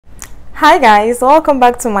Hi guys, welcome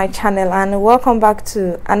back to my channel and welcome back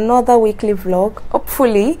to another weekly vlog,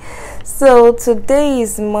 hopefully. So today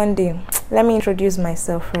is Monday. Let me introduce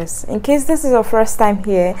myself first. In case this is your first time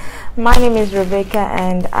here, my name is Rebecca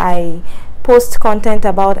and I post content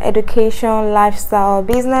about education, lifestyle,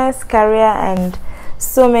 business, career and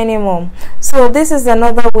so many more. So this is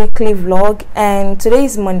another weekly vlog and today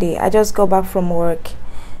is Monday. I just got back from work.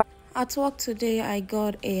 At work today I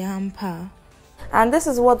got a hamper. And this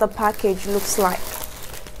is what the package looks like.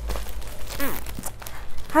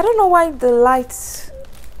 I don't know why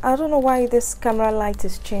this camera light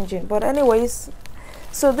is changing, but anyways,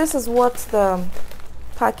 so this is what the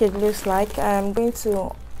package looks like. I'm going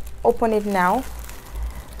to open it now.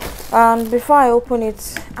 Before I open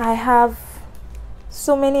it, I have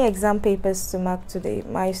so many exam papers to mark today.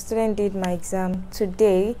 My student did my exam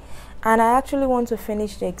today and I actually want to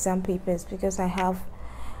finish the exam papers because I have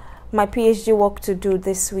my PhD work to do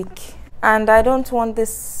this week and I don't want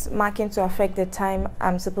this marking to affect the time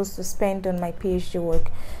I'm supposed to spend on my PhD work.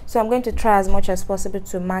 So I'm going to try as much as possible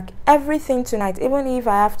to mark everything tonight. Even if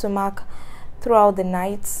I have to mark throughout the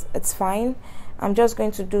night, it's fine. I'm just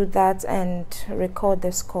going to do that and record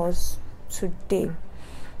the scores today.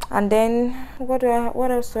 And then what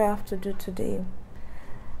else do I have to do today?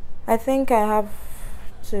 I think I have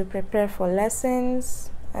to prepare for lessons.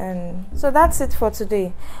 And so that's it for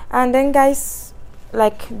today. And then guys,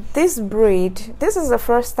 like this braid, this is the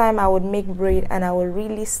first time I would make braid and I will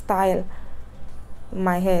really style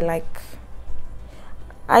my hair. Like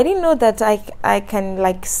I didn't know that I can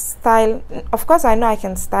like style. Of course I know I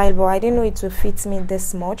can style, but I didn't know it would fit me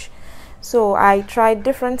this much. So I tried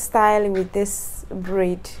different style with this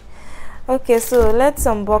braid. Okay, so let's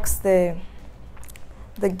unbox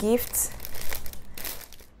the gift.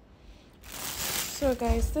 So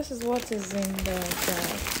guys, this is what is in the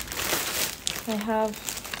bag. I have,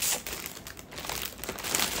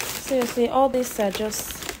 seriously, all these are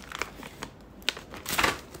just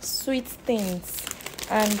sweet things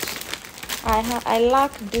and I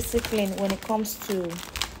lack discipline when it comes to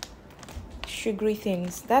sugary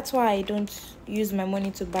things. That's why I don't use my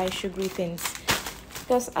money to buy sugary things,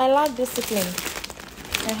 because I lack discipline.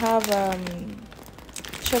 I have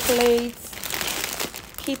chocolates,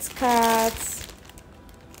 Kit Kats.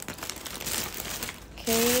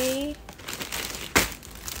 Okay,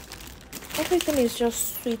 everything is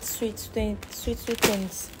just sweet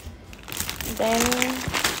things. Then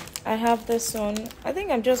I have this one. I think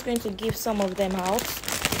I'm just going to give some of them out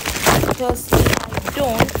because if I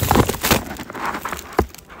don't,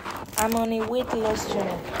 I'm on a weight loss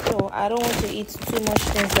journey, so I don't want to eat too much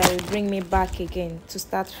things that will bring me back again to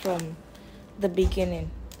start from the beginning.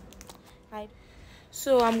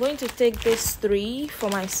 So I'm going to take this 3 for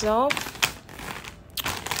myself,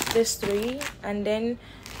 this 3, and then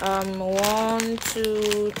 1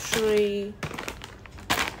 2 3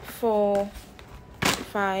 4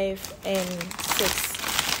 5 and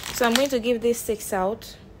 6. So I'm going to give this 6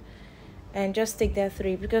 out and just take that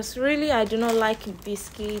 3 because really I do not like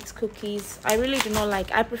biscuits, cookies. I really do not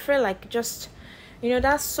like. I prefer like just, you know,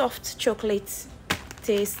 that soft chocolate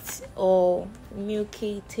taste or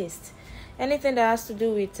milky taste. Anything that has to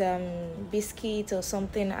do with biscuit or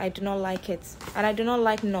something, I do not like it. And I do not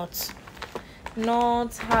like nuts,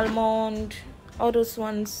 almond, all those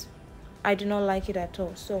ones. I do not like it at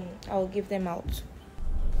all, so I'll give them out.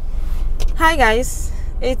 Hi guys,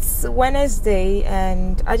 it's Wednesday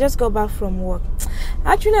and I just got back from work.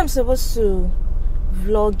 Actually, I'm supposed to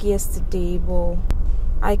vlog yesterday, but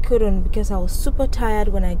I couldn't because I was super tired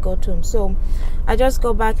when I got home. So I just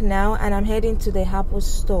got back now and I'm heading to the Apple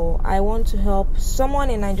store. I want to help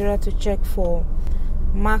someone in Nigeria to check for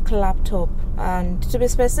Mac laptop, and to be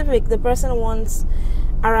specific, the person wants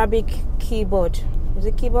Arabic keyboard. Is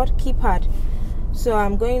it keypad? So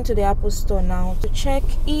I'm going to the Apple store now to check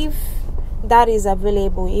if that is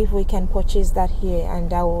available, if we can purchase that here,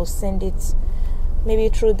 and I will send it maybe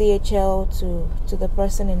through DHL to the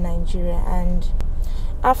person in Nigeria. And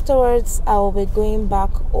afterwards I will be going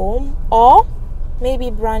back home or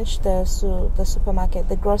maybe branch the supermarket,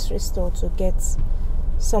 the grocery store, to get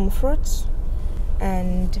some fruits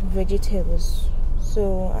and vegetables.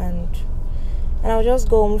 So and I'll just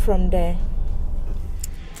go home from there.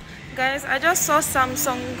 Guys, I just saw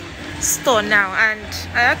Samsung store now and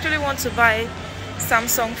I actually want to buy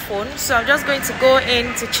Samsung phone, so I'm just going to go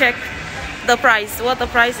in to check the price, what the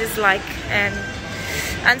price is like, and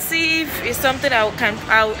see if it's something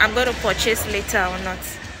I'm going to purchase later or not.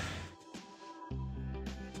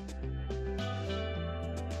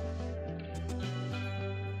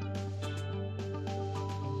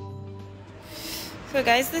 So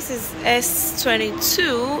guys, this is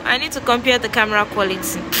S22. I need to compare the camera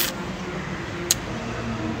quality.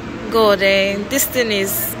 God, this thing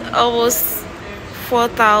is almost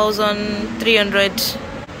 4,300.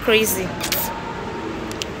 Crazy.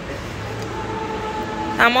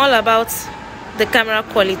 I'm all about the camera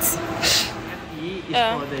quality. FE is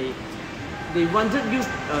for they wanted you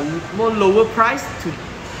more lower price to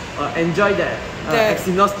enjoy the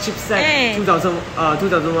Exynos chipset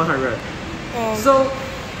 2100. So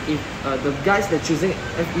if the guys that choosing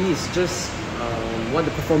FE is just want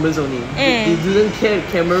the performance only, they didn't care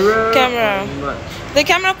camera. The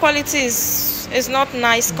camera quality is not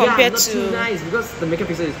nice compared to too nice because the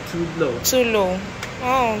megapixel is too low.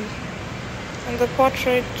 Oh, and the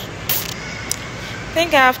portrait, I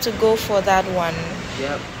think I have to go for that one.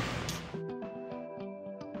 Yep.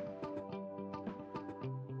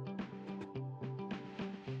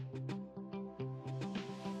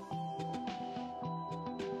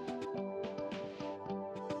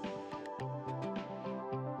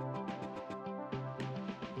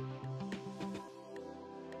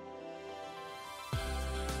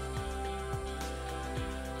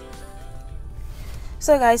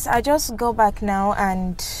 So guys, I just go back now,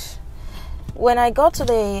 and when I got to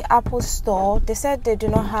the Apple store, they said they do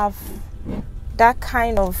not have that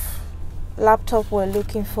kind of laptop we're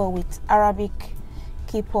looking for with Arabic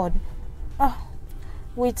keyboard.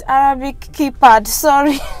 With Arabic keypad,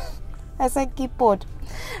 sorry. I said keyboard.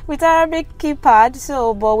 With Arabic keypad,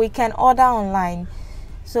 but we can order online.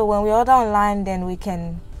 So when we order online, then we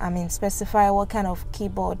can, specify what kind of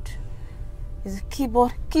keyboard. Is it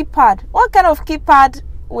keypad? What kind of keypad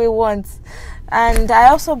we want? And I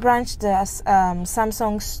also branched the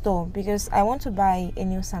Samsung store because I want to buy a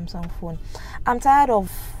new Samsung phone. I'm tired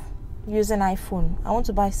of using iPhone. I want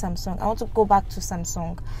to buy Samsung. I want to go back to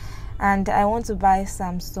Samsung, and I want to buy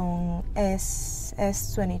Samsung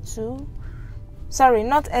S22. Sorry,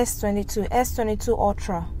 not S22. S22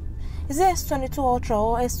 Ultra. Is it S22 Ultra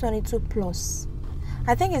or S22 Plus?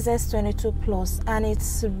 I think it's S22 Plus, and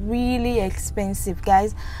it's really expensive,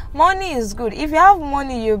 guys. Money is good. If you have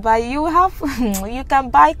money, you can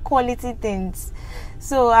buy quality things.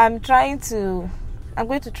 So I'm going to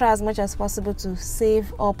try as much as possible to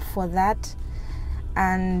save up for that,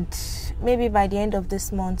 and maybe by the end of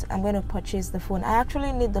this month I'm going to purchase the phone. I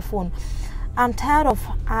actually need the phone. I'm tired of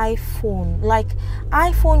iPhone. Like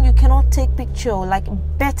iPhone, you cannot take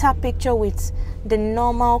better picture with the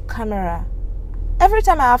normal camera. Every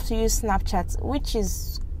time I have to use Snapchat, which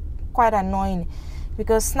is quite annoying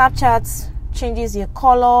because Snapchat changes your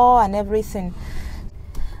color and everything.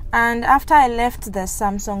 And after I left the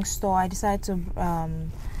Samsung store, I decided to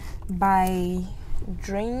buy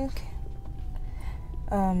drink,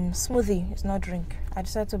 smoothie. It's not drink. I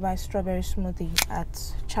decided to buy strawberry smoothie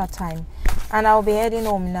at chat time, and I'll be heading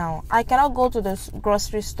home now. I cannot go to the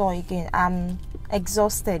grocery store again. I'm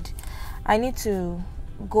exhausted. I need to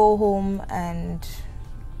go home and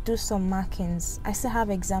do some markings. I still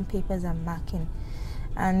have exam papers I'm marking,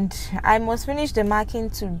 and I must finish the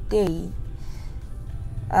marking today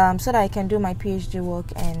so that I can do my PhD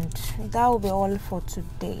work, and that will be all for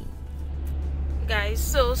today, guys.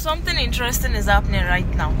 So something interesting is happening right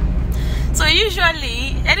now. So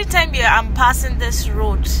usually anytime I'm passing this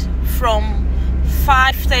road from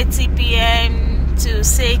 5:30 p.m. to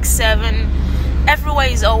 6, 7, everywhere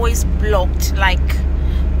is always blocked. Like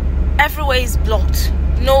everywhere is blocked.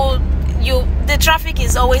 The traffic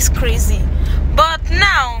is always crazy. But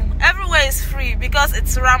now everywhere is free because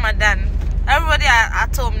it's Ramadan. Everybody are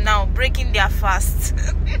at home now breaking their fast.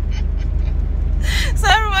 So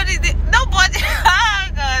nobody oh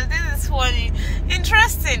god, this is funny.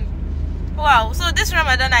 Interesting. Wow, so this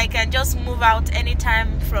Ramadan I can just move out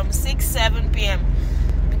anytime from 6, 7 p.m.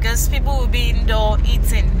 because people will be indoor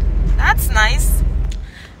eating. That's nice.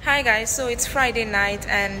 Hi guys, so it's Friday night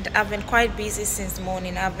and I've been quite busy since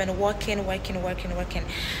morning. I've been working,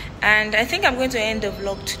 and I think I'm going to end the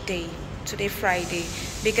vlog today Friday,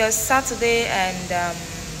 because Saturday and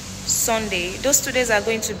Sunday, those 2 days are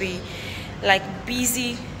going to be like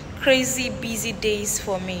crazy busy days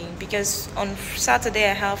for me, because on Saturday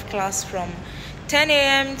I have class from 10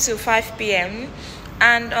 a.m. to 5 p.m.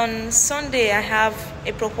 and on Sunday I have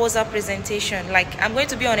a proposal presentation. Like I'm going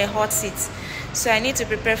to be on a hot seat, so I need to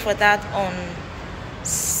prepare for that on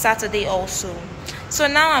Saturday also. So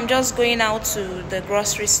now I'm just going out to the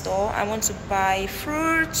grocery store. I want to buy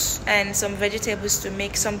fruits and some vegetables to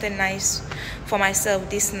make something nice for myself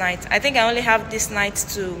this night. I think I only have this night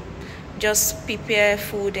to just prepare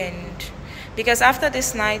food, and because after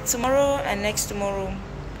this night, tomorrow and next tomorrow,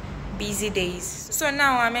 busy days. So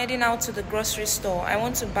now I'm heading out to the grocery store. I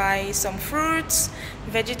want to buy some fruits,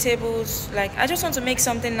 vegetables. Like, I just want to make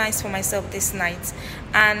something nice for myself this night.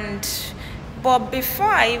 But before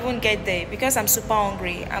I even get there, because I'm super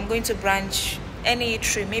hungry, I'm going to branch any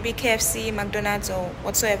eatery, maybe KFC, McDonald's, or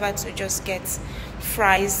whatsoever, to just get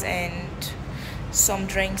fries and some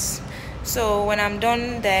drinks. So when I'm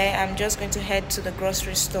done there, I'm just going to head to the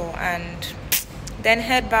grocery store and then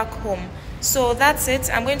head back home. So that's it.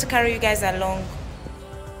 I'm going to carry you guys along.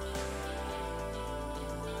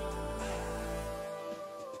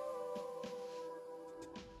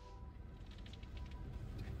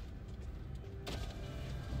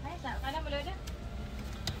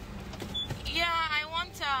 Yeah, I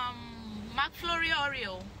want McFlurry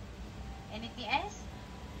Oreo. Anything else?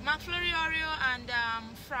 McFlurry Oreo and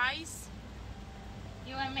fries.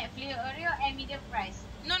 You want McFlurry Oreo and medium fries?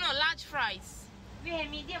 No, large fries. We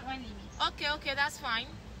have medium only, miss. Okay, that's fine.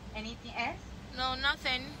 Anything else? No,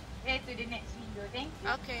 nothing. Wait to the next window, thank you.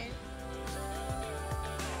 Okay.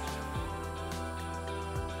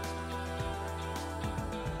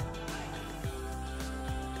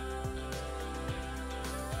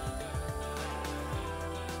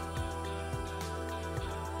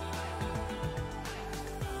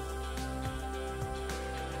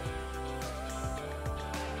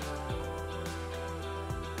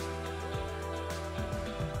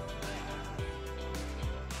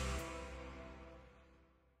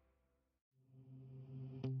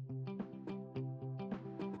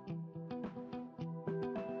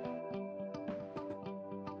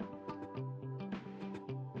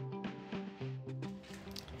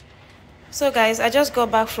 So guys, I just got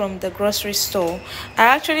back from the grocery store. I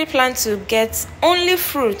actually planned to get only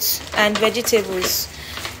fruits and vegetables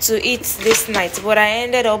to eat this night, but I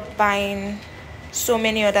ended up buying so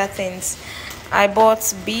many other things. I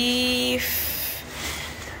bought beef,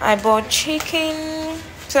 I bought chicken,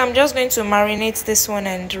 so I'm just going to marinate this one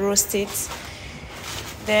and roast it.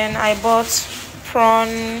 Then I bought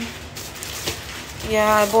prawn.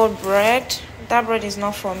 Yeah, I bought bread. That bread is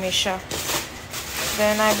not for me, sure.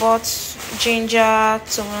 Then I bought ginger,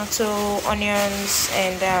 tomato, onions,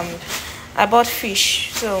 and I bought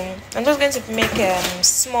fish. So I'm just going to make a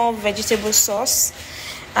small vegetable sauce.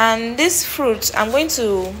 And this fruit, I'm going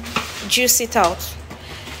to juice it out.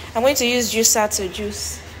 I'm going to use juicer to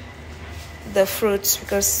juice the fruit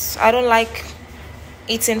because I don't like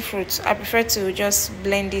eating fruit. I prefer to just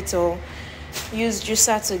blend it or use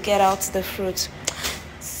juicer to get out the fruit.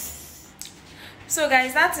 So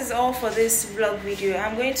guys, that is all for this vlog video.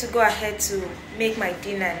 I'm going to go ahead to make my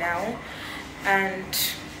dinner now, and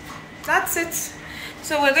that's it.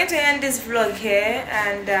 So we're going to end this vlog here,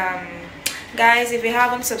 and guys, if you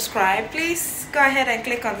haven't subscribed, please go ahead and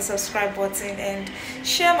click on the subscribe button and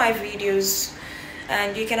share my videos.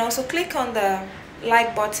 And you can also click on the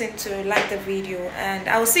like button to like the video, and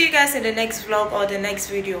I will see you guys in the next vlog or the next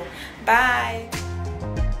video. Bye.